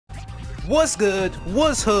What's good?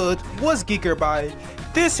 What's hood? What's geeker by?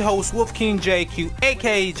 This host Wolf King JQ,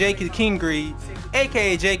 aka JQ the King Greed,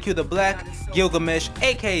 aka JQ the Black Gilgamesh,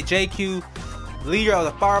 aka JQ, leader of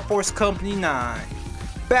the Fire Force Company 9.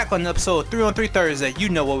 Back on episode 3 on 3 Thursday, you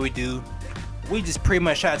know what we do. We just pretty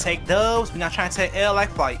much try to take dubs, we're not trying to take L like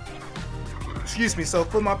Flight. Excuse me, so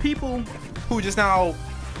for my people who just now,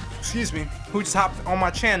 who just hopped on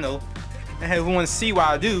my channel and who want to see what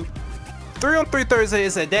I do, 3 on 3 Thursday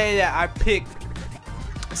is a day that I pick.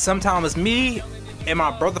 Sometimes me and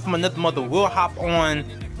my brother from another mother will hop on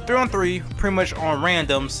 3 on 3, pretty much on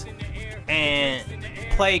randoms, and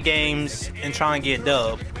play games and try and get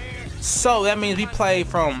dub. So that means we play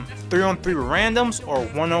from 3 on 3 randoms or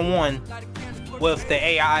 1-on-1 with the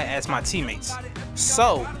AI as my teammates.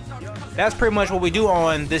 So that's pretty much what we do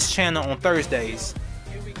on this channel on Thursdays.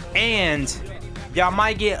 And y'all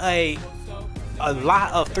might get a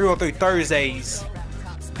lot of 3 on 3 Thursdays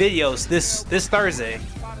videos this Thursday,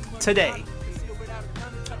 today,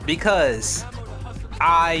 because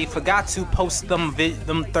I forgot to post them 3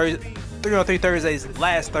 on 3 Thursdays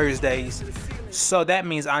last Thursdays, so that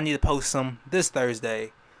means I need to post them this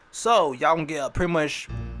Thursday. So y'all can get pretty much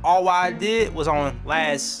all what I did was on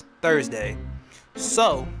last Thursday.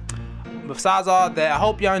 So besides all that, I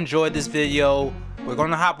hope y'all enjoyed this video. We're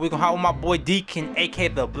gonna hop with my boy Deacon, aka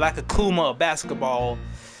the Black Akuma of basketball.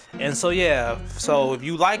 And so yeah, so if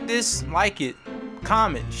you like this, like it,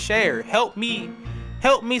 comment, share, help me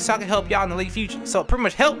so I can help y'all in the late future. So pretty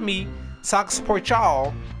much help me so I can support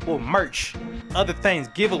y'all with merch, other things,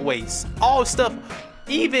 giveaways, all stuff.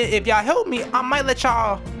 Even if y'all help me, I might let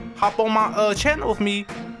y'all hop on my channel with me.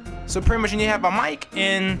 So pretty much you need to have a mic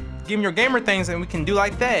and give me your gamer things, and we can do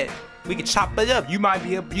like that. We can chop it up. You might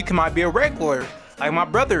be a regular, like my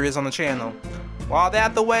brother is on the channel. While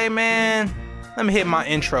that out the way, man, let me hit my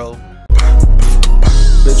intro.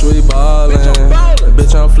 Bitch, we ballin',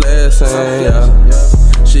 bitch, I'm flexin',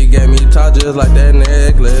 yeah. She gave me top just like that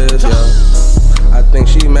necklace, yeah. I think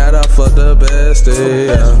she mad I fucked the bestie,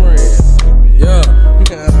 yeah.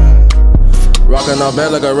 Rockin' off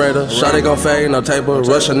bad like a raider, shawty gon' fade, no taper.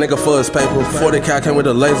 Rush a nigga for his paper, 40 cal came with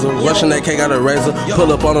a laser. Russian AK got a razor,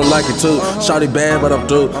 pull up on him like it too. Shawty bad but I'm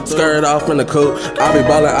through, skirt off in the coupe. I be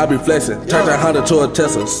ballin', I be flexin', turn that Honda to a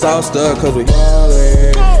Tesla. Sauced up cause we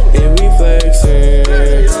ballin', and we flexin'.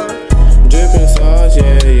 Drippin' sauce,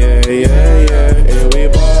 yeah. And we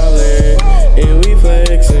ballin', and we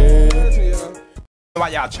flexin'. Why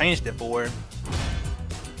y'all changed it for?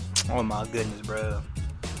 Oh my goodness, bro.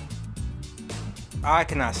 I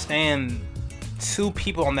cannot stand 2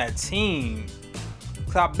 people on that team.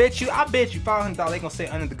 Cause I bet you $500 they gonna say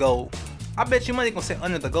under the goal. I bet you money gonna say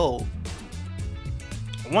under the goal.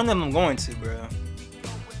 One of them going to, bro.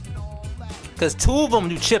 Cause 2 of them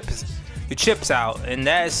do chips out, and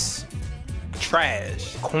that's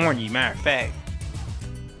trash, corny, matter of fact.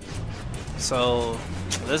 So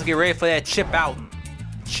let's get ready for that chip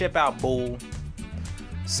out bull.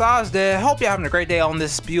 Besides that, hope y'all having a great day on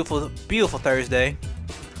this beautiful Thursday.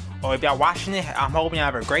 Or if y'all watching it, I'm hoping y'all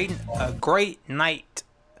have a great night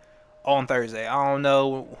on Thursday. I don't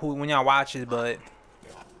know when y'all watch it, but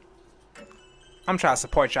I'm trying to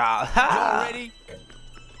support y'all. Y'all ready?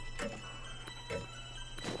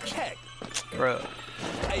 Check. Bruh.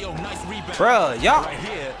 Hey, yo, nice rebound. Bruh, y'all. Right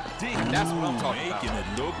here. That's what I'm talking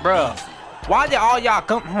about. Bruh. Why did all y'all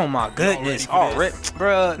come? Oh my goodness! Oh, rip,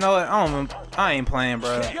 bruh. No, I ain't playing,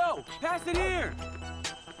 bruh. Yo, pass it here.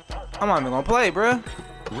 I'm not even gonna play, bruh.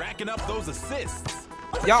 Racking up those assists.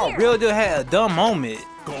 Y'all really do have a dumb moment.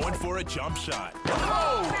 Going for a jump shot.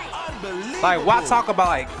 Oh, unbelievable. Like, why talk about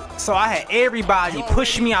like? So I had everybody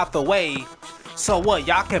pushing me out the way. So what?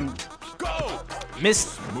 Y'all can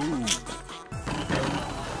miss. Move.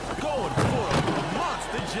 Going for a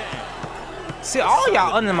monster jam. See, all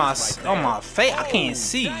y'all under my on my face. I can't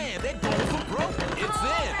see.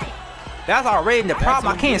 That's already the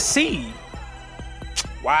problem. I can't see.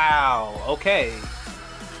 Wow. Okay.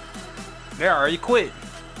 They already quit.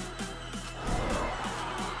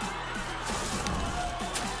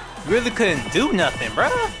 Really couldn't do nothing,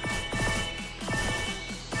 bruh.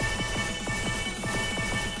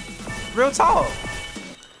 Real talk.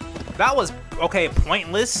 That was okay.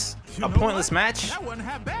 Pointless. A pointless match. That wasn't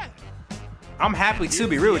half bad. I'm happy to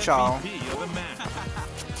be real with y'all.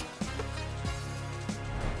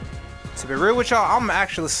 To be real with y'all, I'm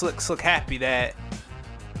actually slick happy that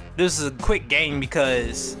this is a quick game,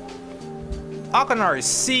 because I can already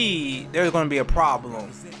see there's gonna be a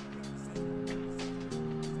problem.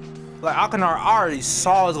 Like I already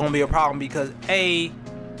saw it's gonna be a problem because y'all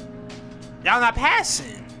not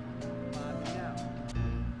passing.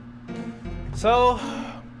 So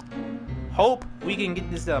Hope we can get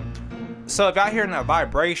this up. So if y'all hearing a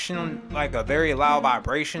vibration, like a very loud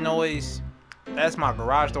vibration noise, that's my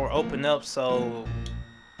garage door open up. So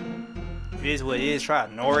it is what it is. Try to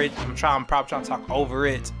ignore it. I'm probably trying to talk over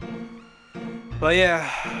it. But yeah,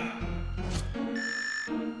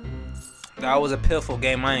 that was a pitiful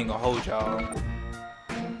game. I ain't gonna hold y'all.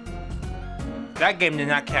 That game did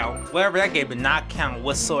not count. Whatever, that game did not count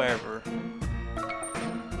whatsoever.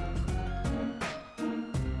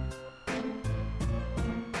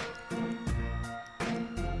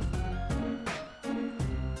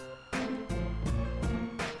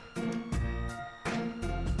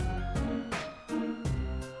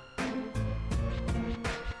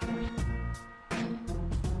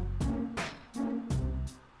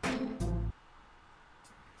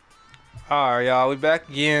 Alright, y'all, we back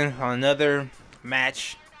again on another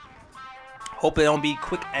match. Hope it don't be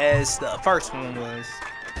quick as the first one was.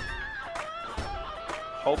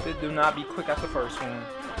 Hope it do not be quick as the first one.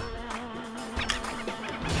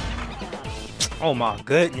 Oh my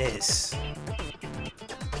goodness.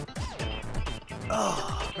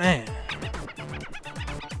 Oh man.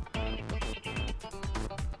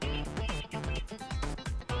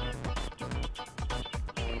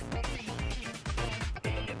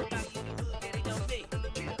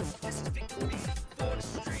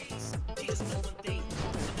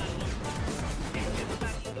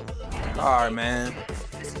 Alright, man.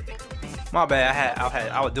 My bad.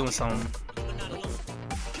 I was doing something.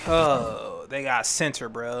 Oh, they got center,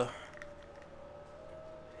 bro.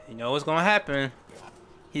 You know what's gonna happen?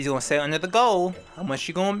 He's gonna say under the goal. How much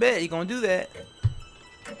you gonna bet? He gonna do that.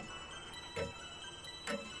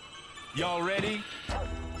 Y'all ready?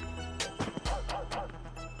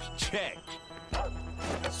 Check.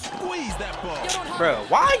 Squeeze that ball. Bro,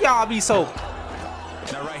 why y'all be so...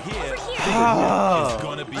 Now right here, Oh. it's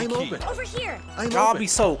gonna be I'm key. open. Over here. Y'all be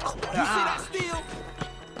so... You see that steal?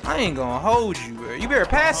 I ain't gonna hold you, bro. You better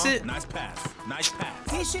pass it. Nice pass. Nice pass.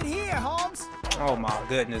 Dish it here, Holmes. Oh my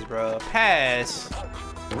goodness, bro. Pass.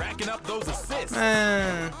 Racking up those assists.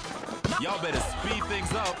 Man. Y'all better speed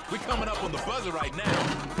things up. We're coming up on the buzzer right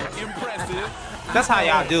now. Impressive. That's how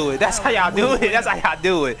y'all do it. That's how y'all do it. That's how y'all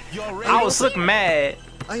do it. I was looking mad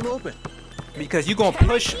I'm open. because you gonna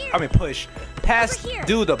push. Pass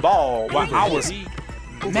dude the ball while I was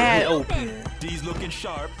mad open. D's looking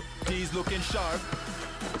sharp. D's looking sharp.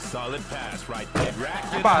 Solid pass right there.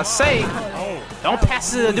 I'm about to say, don't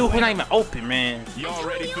pass it to the dude who not even open, man. Y'all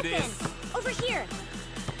ready for Totally this? open. Over here.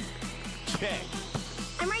 Check.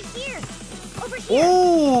 I'm right here. Over here.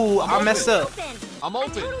 Ooh, I messed up. Open. I'm I'm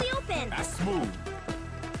open. totally open. That's smooth.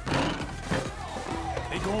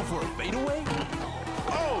 They going for a fadeaway?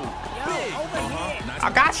 Oh, big. Nice.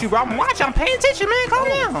 I got you, bro. I'm watching. I'm paying attention, man. Calm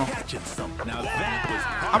down. Catching something. Now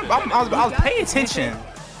that was I was paying attention.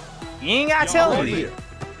 You ain't gotta tell me.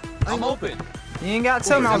 I'm open. You ain't gotta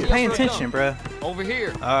tell me I was paying attention, bro. Over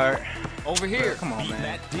here. All right. Over here. Come on, beating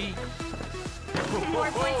man. that D. More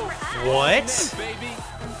points for us. What? Baby.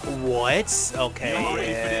 What?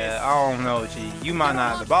 Okay, yeah. I don't know, G. You might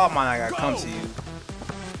not. The ball might not gotta come to you.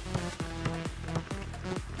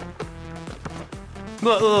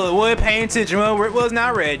 Look, we're paying attention. Well, we was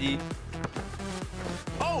not ready.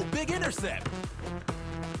 Oh, big intercept.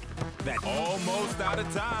 That almost out of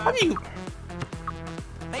How time. do you?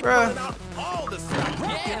 They Bruh. pulling out all the stops.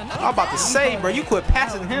 I'm about to say, bro. You quit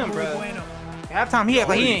passing him, bro. Half he act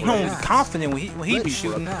like he don't be confident when he be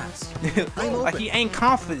shooting. Like he ain't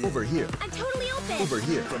confident. Over here. I'm totally open. Over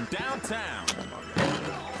here. From downtown.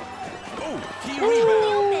 Oh, key Totally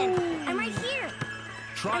rebound. open. I'm right here.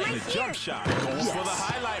 Trying I'm the right jump here. shot. Going for the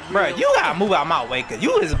highlight reel. Bro, you gotta move out my way, cause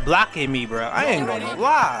you is blocking me, bro. I ain't gonna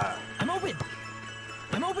lie. I'm open.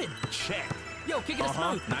 I'm open. Check. Yo, kicking it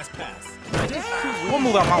smooth. Nice pass. We'll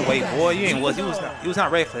move out my way, boy. You was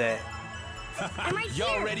not ready for that. I'm right Y'all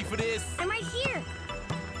here. ready for this? I'm right here.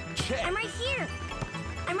 Check. I'm right here.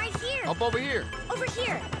 I'm right here. Up over here. Over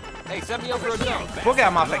here. Hey, set me up for a dunk. Look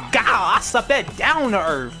at my face. God, I stuffed that down to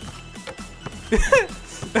earth.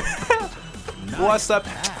 What's up?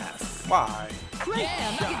 Why?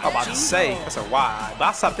 Yeah, I'm about to say that's a why, but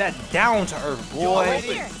I stuffed that down to earth, Over boy.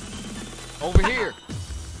 here. Over here.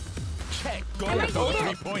 Check. Go I'm right for a here.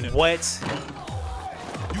 three-pointer. What?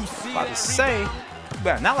 You see About that to say, you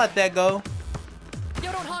better not let that go,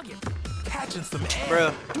 Yo, don't hug it. catching some air.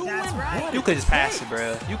 bro. That's right. You could just pass it,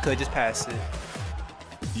 bro. You could just pass it.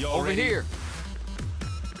 Y'all Over ready? here.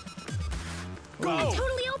 I'm Go.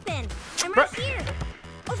 totally open. I'm Bro. right here.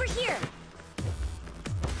 Over here.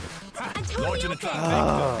 I'm totally Launching open.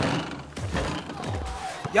 attack.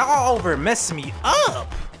 Y'all over messing me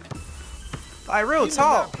up. Like real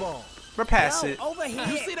talk. Bro, pass it. Over You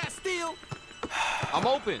here. see that steal? I'm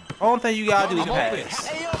open. Only thing you gotta do is I'm open. pass.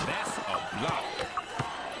 Hey, yo, that's a block.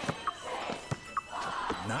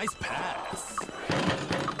 Nice pass.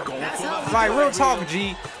 Going for the Like real talk,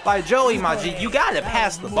 G. Like Joey, my G, you gotta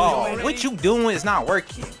pass the ball. What you doing is not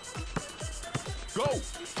working. go.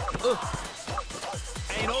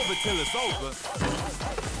 Ain't over till it's over.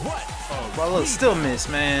 What? Bro, look, still miss,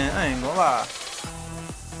 man. I ain't gonna lie.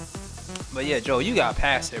 But yeah, Joe, you gotta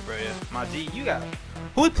pass it, bro. My G, you got.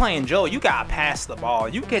 Who's playing Joe? You gotta pass the ball.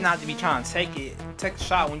 You cannot be trying to take the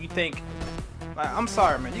shot when you think. Like, I'm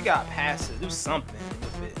sorry, man. You gotta pass it. Do something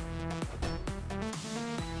with it.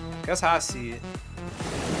 That's how I see it.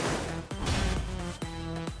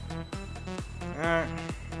 Alright.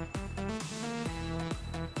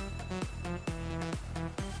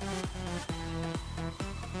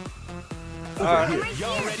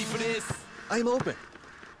 Y'all ready for this? I'm open.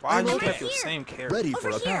 Why do you over keep your here. same character? Ready for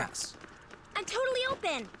Over a here. pass. I'm totally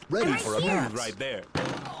open. Ready I'm for a right here. pass. Right there.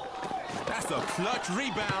 That's a clutch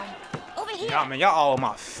rebound. Over here. Y'all, man, y'all all on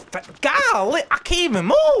my. Golly, I can't even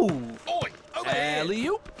move.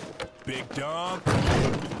 Alley-oop. Big dunk.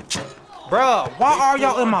 Bruh, why are They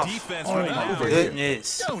y'all full in my. on defense Oh right my now.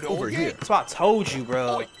 goodness. Over here. That's what I told you,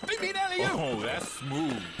 bro. Oh, that's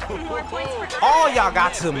smooth. More points for us. All y'all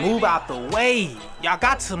got to move out the way. Y'all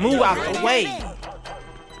got to move out the way.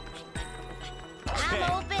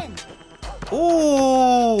 I'm open.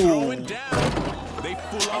 Ooh. Throwing down. They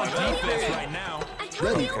full on defense right now. I'm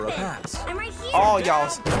totally Ready for a open. pass. I'm right here. All y'all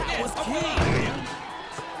Was key.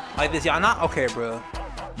 like this. Y'all not okay, bro.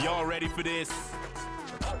 Y'all ready for this?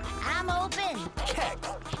 I'm open.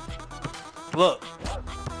 Look,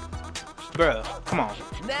 bro. Come on.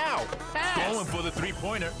 Now. Pass. Going for the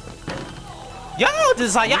three-pointer. Y'all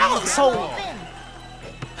just like y'all so. Open.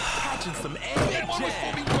 Catching some edge.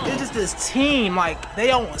 It's just this team. Like they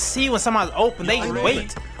don't see when somebody's open. They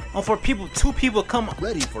wait for people. Two people come.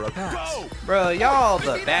 Ready for a pass. Go. Bro, y'all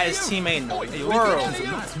the baddest teammate in the world.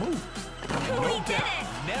 Nice move. No doubt.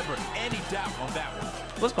 Never any doubt on that one.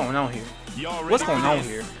 What's going on here? Y'all ready What's going for on this?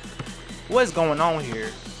 here? What's going on here?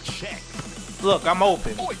 Check. Look, I'm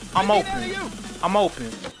open. I'm open. I'm open.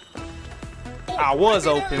 I was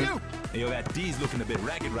open. Yo, that D's looking a bit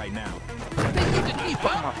ragged right now.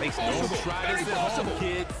 My face Don't is try this at home,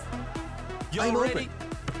 kids. Y'all I'm ready? open.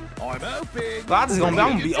 I'm open. But I'm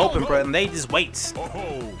gonna be open, bro, and they just wait.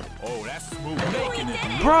 Oh, that's smooth making it.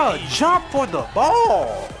 Bruh, jump for the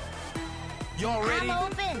ball. Y'all ready? I'm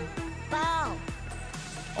open. Ball.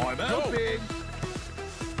 I'm open.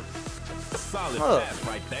 Solid Look. pass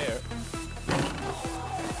right there.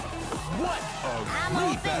 What I'm a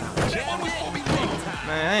open. rebound. Jam it. Big time.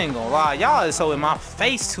 Man, I ain't gonna lie. Y'all is so in my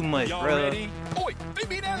face too much, Y'all bro. ready? They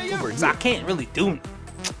beat alley-oop. So I can't really do.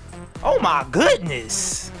 Oh my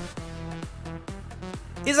goodness.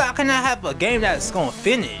 Is I cannot have a game that's gonna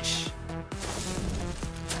finish.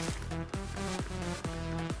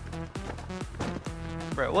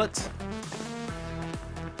 Bro, what?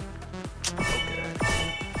 Okay.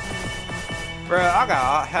 Bro, I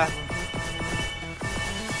got half.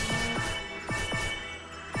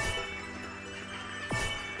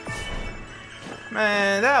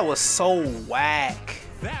 Man, that was so whack.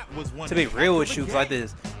 That was one To be real with you, 'cause like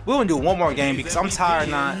this, we're gonna do one more game because I'm tired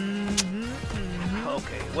not.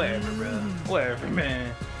 Okay, whatever, bro. Whatever,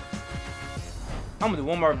 man. I'm gonna do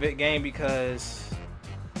one more game because,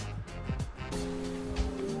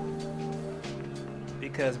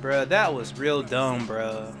 bro, that was real dumb,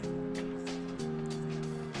 bro.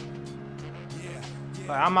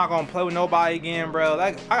 Like, I'm not gonna play with nobody again, bro.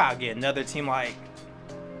 Like, I gotta get another team like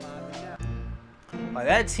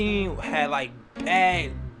that team had like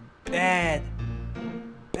bad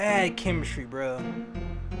chemistry, bro.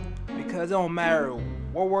 Because it don't matter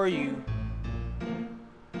where were you,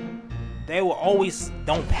 they will always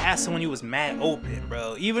don't pass it when you was mad open,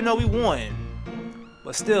 bro. Even though we won,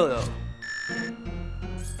 but still though,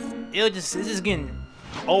 it's just getting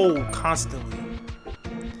old constantly.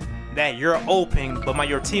 That you're open, but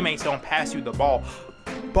your teammates don't pass you the ball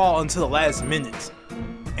until the last minute.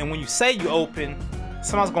 And when you say you open,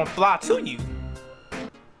 somebody's gonna fly to you.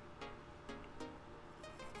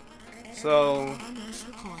 So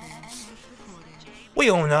we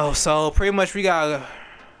don't know. So pretty much we got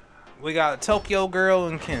Tokyo Girl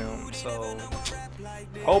and Kim. So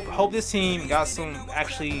hope this team got some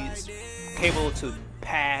actually capable to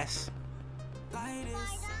pass.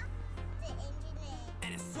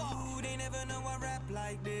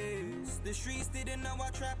 The streets didn't know I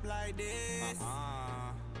trap like this.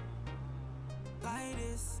 Like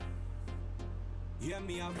this. Yeah,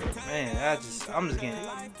 me out the time. Man, I'm just getting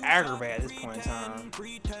aggravated at this point in time.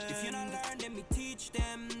 If you don't learn, let me teach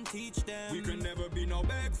them, teach them. We can never be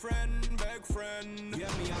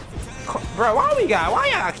Bro, why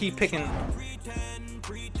y'all keep picking?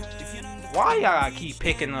 Why y'all keep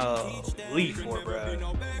picking Lee for, bro?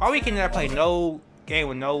 Why we can never play no game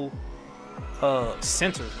with no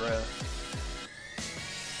centers, bro?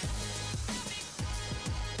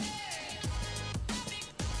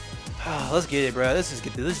 Let's get it, bro. Let's just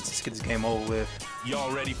get this game over with.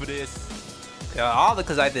 Y'all ready for this? Yeah, all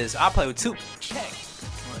because like this, I play with two. Check.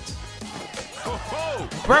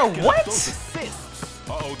 Bro, Racking what? up those assists.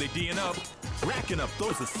 Uh-oh, they D'ing up. Racking up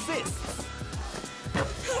those assists.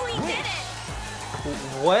 We did it.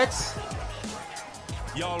 What?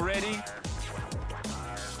 Y'all ready?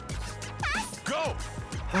 Go!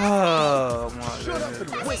 Oh my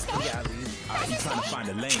god. He's trying to find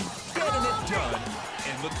a lane. Getting it done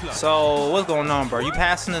in the clutch. So what's going on, bro? You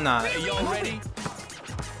passing or not? Hey, y'all ready?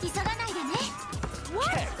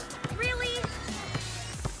 What? Really?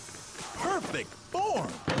 Perfect form.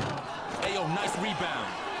 Hey, yo, nice rebound.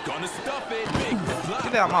 Gonna stuff it. Big block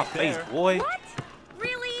Get out of my right face, there. boy. What?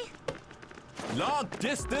 Really? Long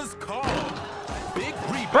distance call. Big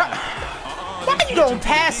rebound. Bro, why you don't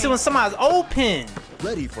pass it when somebody's open?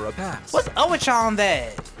 Ready for a pass. What's up with y'all on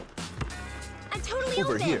that? I'm totally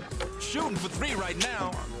Over open. here. Shooting for three right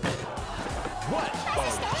now. What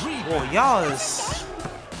a rebound. Boy, y'all is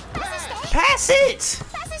pass it.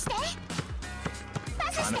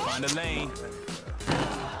 Trying to find a lane.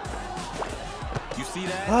 You see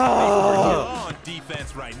that? Oh. They're on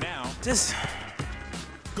defense right now. Just,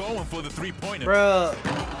 Going for the three-pointer. bro,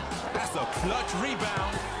 That's a clutch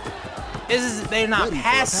rebound. they're not Ready for a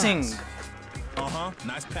passing, pass. Uh-huh.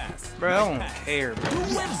 Nice pass. bro. I Nice don't pass. care, bro.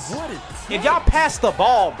 What is If y'all pass the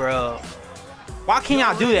ball, bro, why can't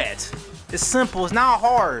y'all do that? It's simple. It's not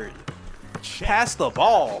hard. Pass the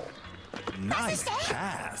ball. Nice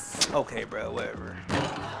pass. Okay, bro. Whatever.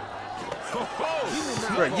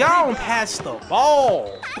 Oh, Bro, y'all don't pass the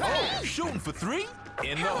ball. shooting for three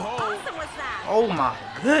in the hole. Awesome was that? Oh my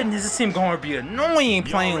goodness, this team going to be annoying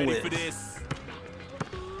Y'all playing ready with. for this?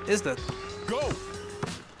 It's the Go.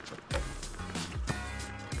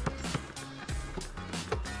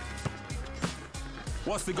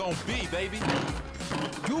 What's it gonna be, baby?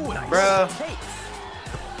 Bruh.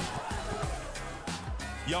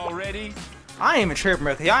 Y'all ready? I ain't even tripping,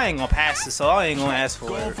 bro. Cause y'all ain't gonna pass it, so I ain't gonna ask for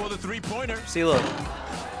Going it. for the three-pointer. See, look.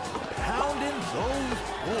 Pounding those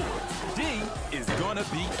boards. D is gonna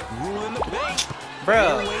be ruling the paint.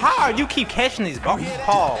 Bro, how are you keep catching these balls?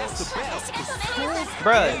 That's the best.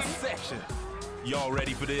 Bruh. Section. Y'all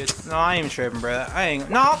ready for this? No, I ain't even tripping, bro. I ain't.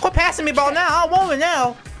 No, quit passing me ball now. I don't want it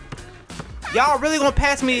now. Y'all really gonna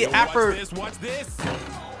pass me Yo, after? Watch this. Watch this.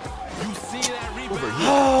 You see that rebound? Over here.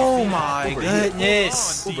 Oh my Over here.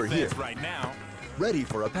 goodness. On Over defense here. right now. Ready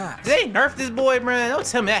for a pass. Did they nerf this boy, bro? Don't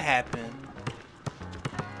tell me that happened.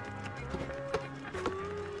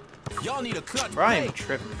 Y'all need a clutch Bro, I ain't break. even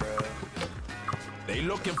tripping, bro. They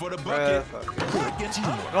looking for the Bruh, bucket. fuck it. Breaking It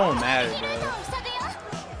up. don't matter, bro.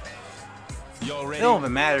 Y'all It ready? don't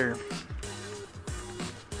even matter.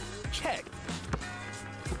 Check.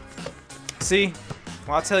 See?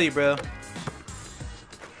 Well, I'll tell you, bro.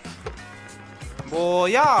 Boy,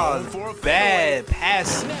 y'all Going for a bad fadeaway.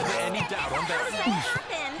 passing. Never any doubt on that.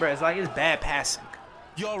 Happened. Bro, it's like it's bad passing.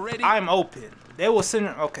 Y'all ready? I'm open. They will send.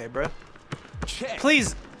 Okay, bro. Check.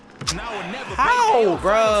 Please. Now or never. How, baby.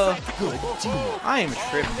 bruh? Good team. I ain't even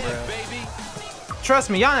tripping, bro. Baby. Trust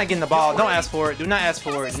me, y'all not getting the ball. Don't ask for it. Do not ask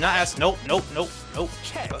for it. Do not ask. Nope, nope, nope, nope.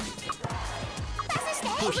 Check. Fuck it.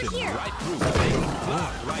 Pushing right through. Baby.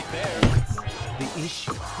 Block right there. The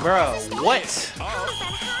issue. Bro, what? How does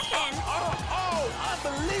that happen? Oh,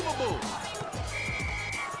 unbelievable.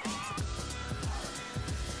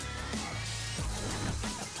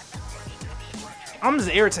 I'm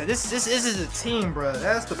just irritated. This is a team, bro.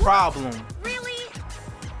 That's the problem. Really?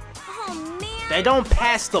 Oh man. They don't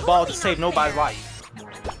pass the ball to save nobody's life.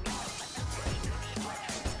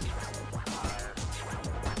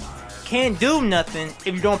 Can't do nothing if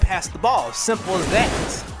you don't pass the ball. Simple as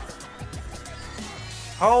that.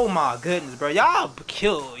 Oh my goodness, bro. Y'all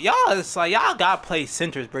kill. Y'all, it's like y'all gotta play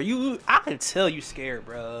centers, bro. I can tell you scared,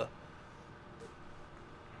 bro.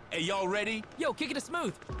 Hey, y'all ready? Yo, kick it to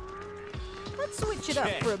smooth. Let's switch it up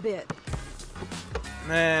for a bit.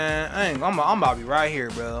 Man, I'm about to be right here,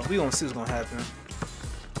 bro. We gonna see what's gonna happen.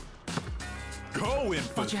 Going for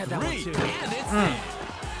Thought you had that one three. too. And it's in.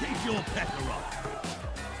 Keep your pecker up.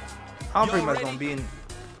 I'm pretty Y'all much gonna ready? be in.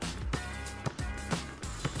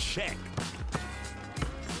 Check.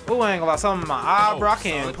 Ooh, I ain't gonna lie, something in my eye, bro. I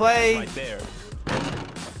can't solid play. pass Right there.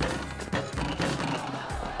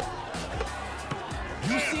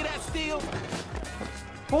 You see that steal?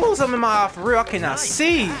 Ooh, something in my eye for real. I cannot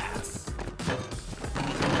see.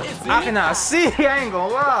 I cannot see. I ain't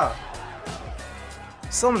gonna lie.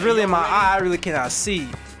 Something's really in my eye. I really cannot see.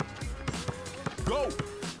 Go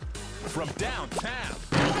from downtown.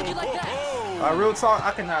 How'd you like that? Real talk,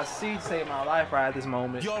 I cannot see to save my life right at this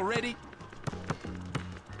moment. Y'all ready?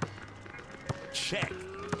 Check.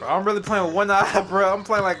 Bro, I'm really playing with one eye, bro. I'm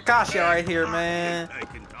playing like Kashi right here, man.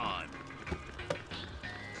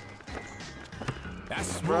 That's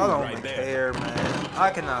smooth Bro, I don't right even there. care, man. I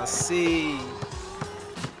cannot see.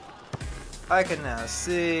 I cannot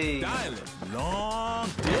see. Dialing long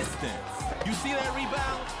distance. You see that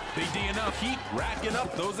rebound? They D'ing up, keep racking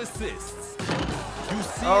up those assists. You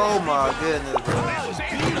see Oh that my rebound? goodness,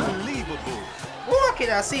 bro. Unbelievable. Ooh, I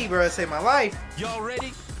cannot see, bro. Save my life. Y'all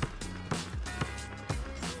ready?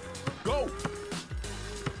 Go.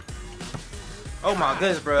 Oh my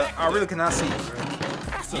goodness, bro. I really cannot see, bro.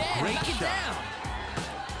 That's a Yeah, great knock it shot. down.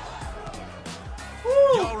 Woo.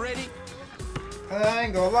 Y'all ready? I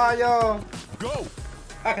ain't gonna lie, y'all. Go.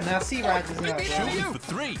 I cannot see right just now, bro. Shooting for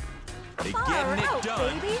three. They getting it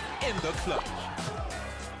done in the clutch.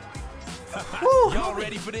 Woo. Y'all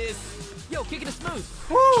ready for this? Yo, kick it to smooth.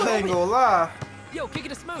 Woo, I ain't gonna lie. Yo, kick it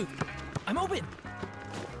to smooth. I'm open.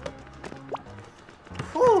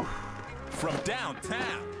 Woo. From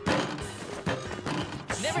downtown.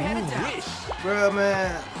 Never had a doubt. Wish. Bro,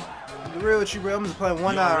 man. To be real with you, bro. I'm just playing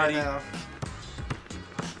one Y'all eye right ready? now.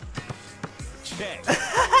 Check.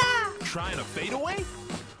 Trying to fade away?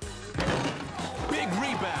 Big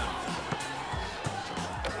rebound.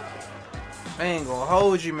 I ain't gonna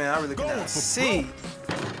hold you, man. I really Going cannot for see.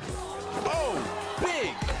 Oh,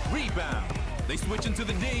 big rebound. They switch into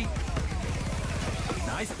the D.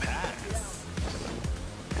 Nice pass.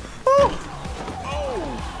 Woo.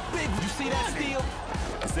 Oh, big. You see that steal?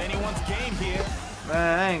 It's anyone's game here.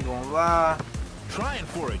 Man, I ain't gonna lie. Trying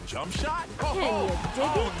for a jump shot? Oh, Can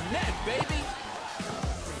you dig it? net, baby.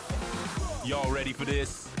 Y'all ready for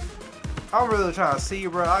this? I'm really trying to see,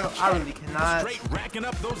 bro. I really cannot. Straight racking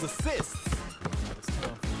up those assists.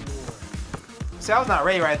 See, I was not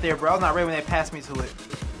ready right there, bro. I was not ready when they passed me to it.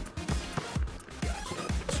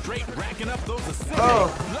 Straight racking up those assists. Oh.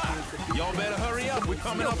 Y'all better hurry up. We're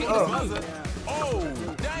coming up on Oh. the buzzer. Oh,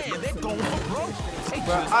 damn, they're going for broke. They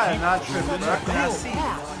Bro, just I am not tripping, bro. I cannot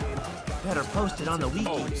see. Better post it on the Oh,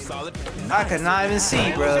 weekend. solid. I cannot even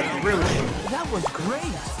see, bro. Really. That was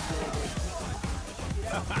great.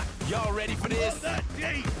 Y'all ready for this?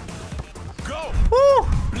 Go. Woo.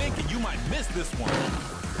 Blinking, you might miss this one.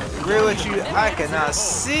 Real with you, I cannot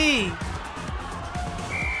see.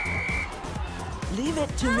 Leave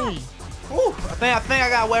it to me. Woo. I think I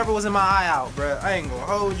got whatever was in my eye out, bro. I ain't gonna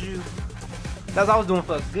hold you. That's what I was doing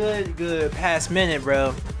for a good past minute,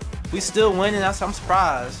 bro. We still winning. I'm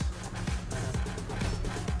surprised.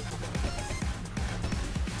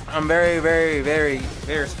 I'm very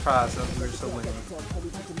surprised that we're still winning.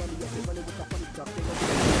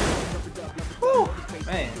 Woo,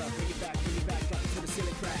 man.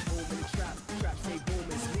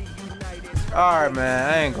 Alright,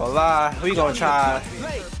 man. I ain't gonna lie. We gonna try.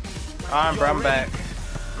 Alright, bro. I'm back.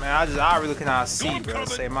 Man, I really cannot see, bro.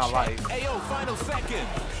 Save my life. Ayo, final second.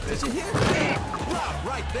 Did you hear that? Drop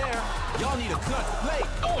right there. Y'all need a clutch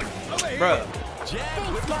play. Bro,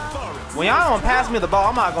 Jab with authority. when y'all don't pass me the ball,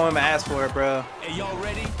 I'm not going to ask for it, bro. Hey, y'all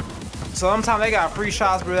ready? Sometimes they got free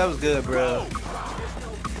shots, bro. That was good, bro.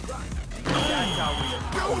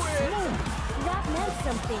 That meant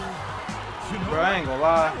something. Bro, I ain't gonna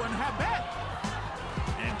lie. Wasn't half bad.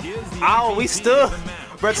 And here's the Oh, we MVP still, of the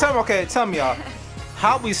match. bro. Tell me, y'all,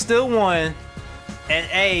 how we still won?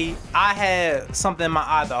 And I had something in my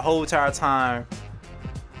eye the whole entire time.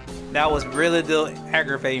 That was really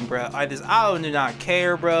aggravating, bro. I do not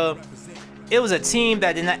care, bro. It was a team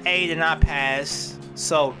that did not pass,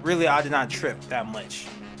 so really I did not trip that much.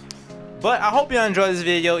 But I hope you enjoyed this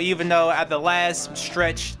video, even though at the last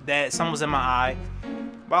stretch that something was in my eye.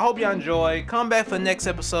 But I hope you enjoy. Come back for the next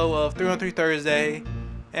episode of 3-on-3 Thursday.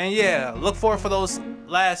 And yeah, look forward for those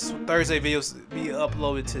last Thursday videos to be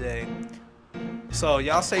uploaded today. So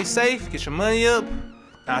y'all stay safe, get your money up,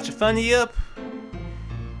 not your funny up.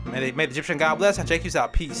 May the Egyptian God bless, and JQ's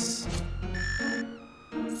out. Peace.